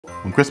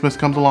When Christmas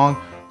comes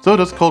along, so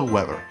does cold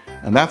weather,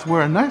 and that's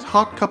where a nice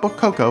hot cup of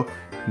cocoa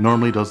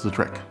normally does the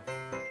trick.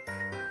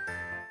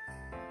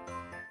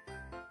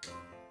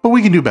 But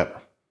we can do better.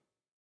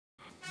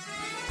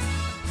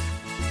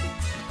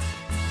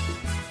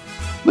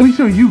 Let me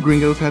show you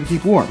gringos how to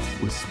keep warm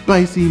with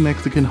spicy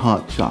Mexican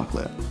hot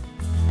chocolate.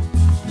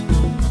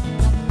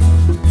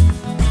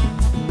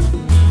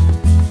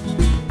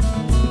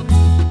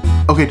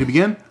 Okay, to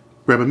begin,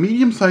 grab a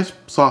medium-sized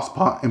sauce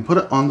pot and put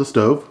it on the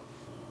stove,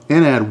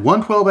 and add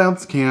 1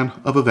 12-ounce can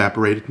of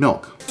evaporated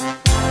milk.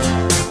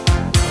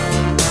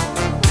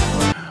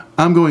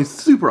 I'm going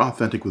super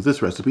authentic with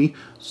this recipe,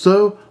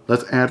 so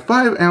let's add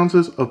 5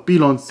 ounces of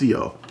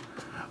Piloncio,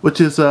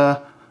 which is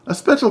a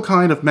special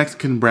kind of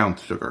Mexican brown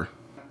sugar.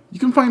 You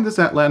can find this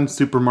at Latin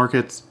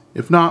supermarkets.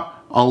 If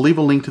not, I'll leave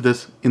a link to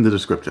this in the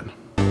description.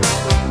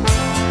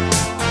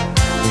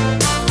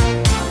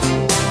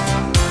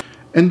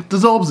 And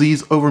dissolve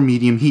these over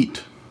medium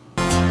heat.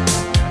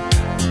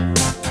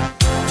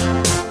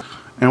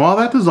 And while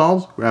that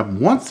dissolves, grab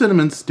 1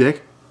 cinnamon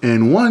stick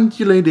and 1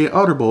 chile de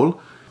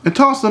árbol and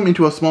toss them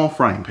into a small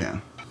frying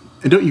pan.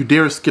 And don't you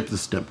dare skip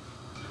this step.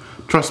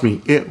 Trust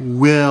me, it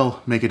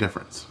will make a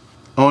difference.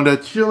 Oh, and the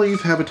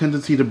chilies have a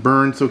tendency to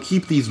burn, so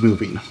keep these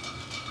moving.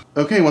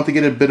 Okay, once they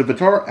get a bit of a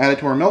char, add it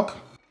to our milk.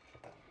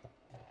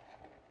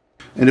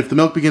 And if the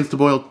milk begins to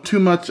boil too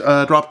much,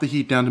 drop the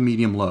heat down to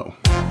medium-low.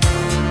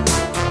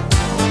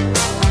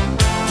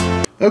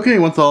 Okay,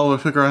 once all the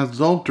sugar has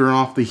dissolved, turn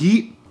off the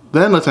heat.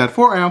 Then let's add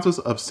 4 ounces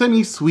of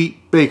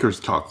semi-sweet baker's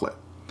chocolate.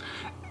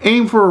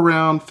 Aim for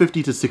around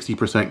 50 to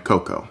 60%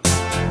 cocoa.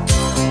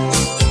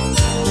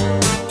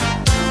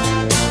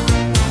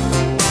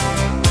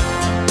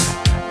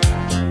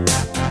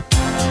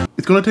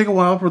 It's going to take a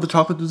while for the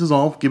chocolate to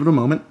dissolve, give it a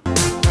moment.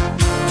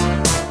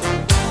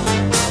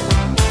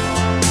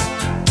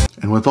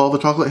 And once all the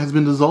chocolate has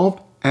been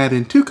dissolved, add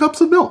in 2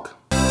 cups of milk.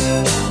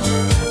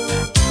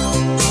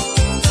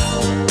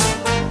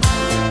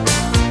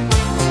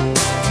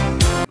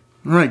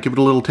 Alright, give it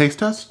a little taste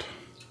test.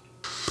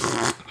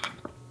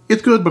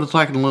 It's good, but it's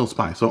lacking a little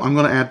spice, so I'm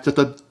going to add just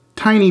a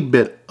tiny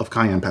bit of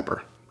cayenne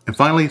pepper. And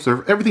finally,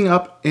 serve everything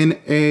up in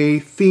a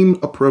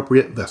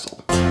theme-appropriate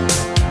vessel.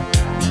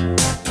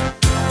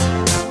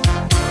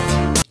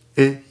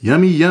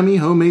 Yummy, yummy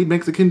homemade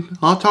Mexican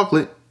hot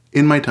chocolate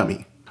in my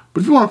tummy.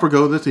 But if you want to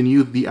forgo this and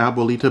use the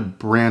Abuelita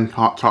brand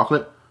hot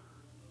chocolate,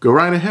 go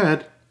right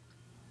ahead.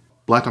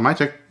 Last time I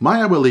checked, my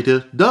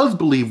Abuelita does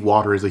believe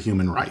water is a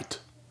human right.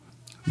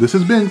 This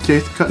has been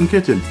Chase Cuttin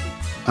Kitchen.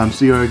 I'm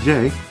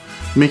CRJ,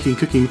 making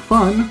cooking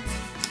fun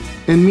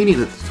and meaning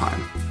it this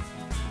time.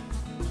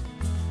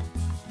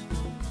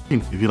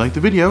 If you liked the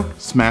video,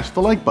 smash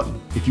the like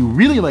button. If you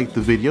really liked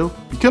the video,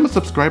 become a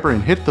subscriber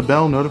and hit the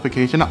bell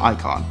notification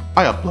icon.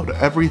 I upload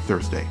every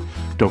Thursday.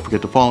 Don't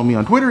forget to follow me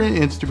on Twitter and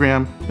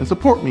Instagram and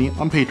support me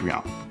on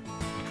Patreon.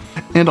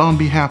 And on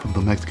behalf of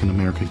the Mexican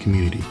American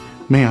community,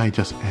 may I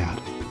just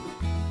add,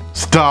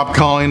 stop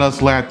calling us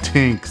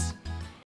Latinx.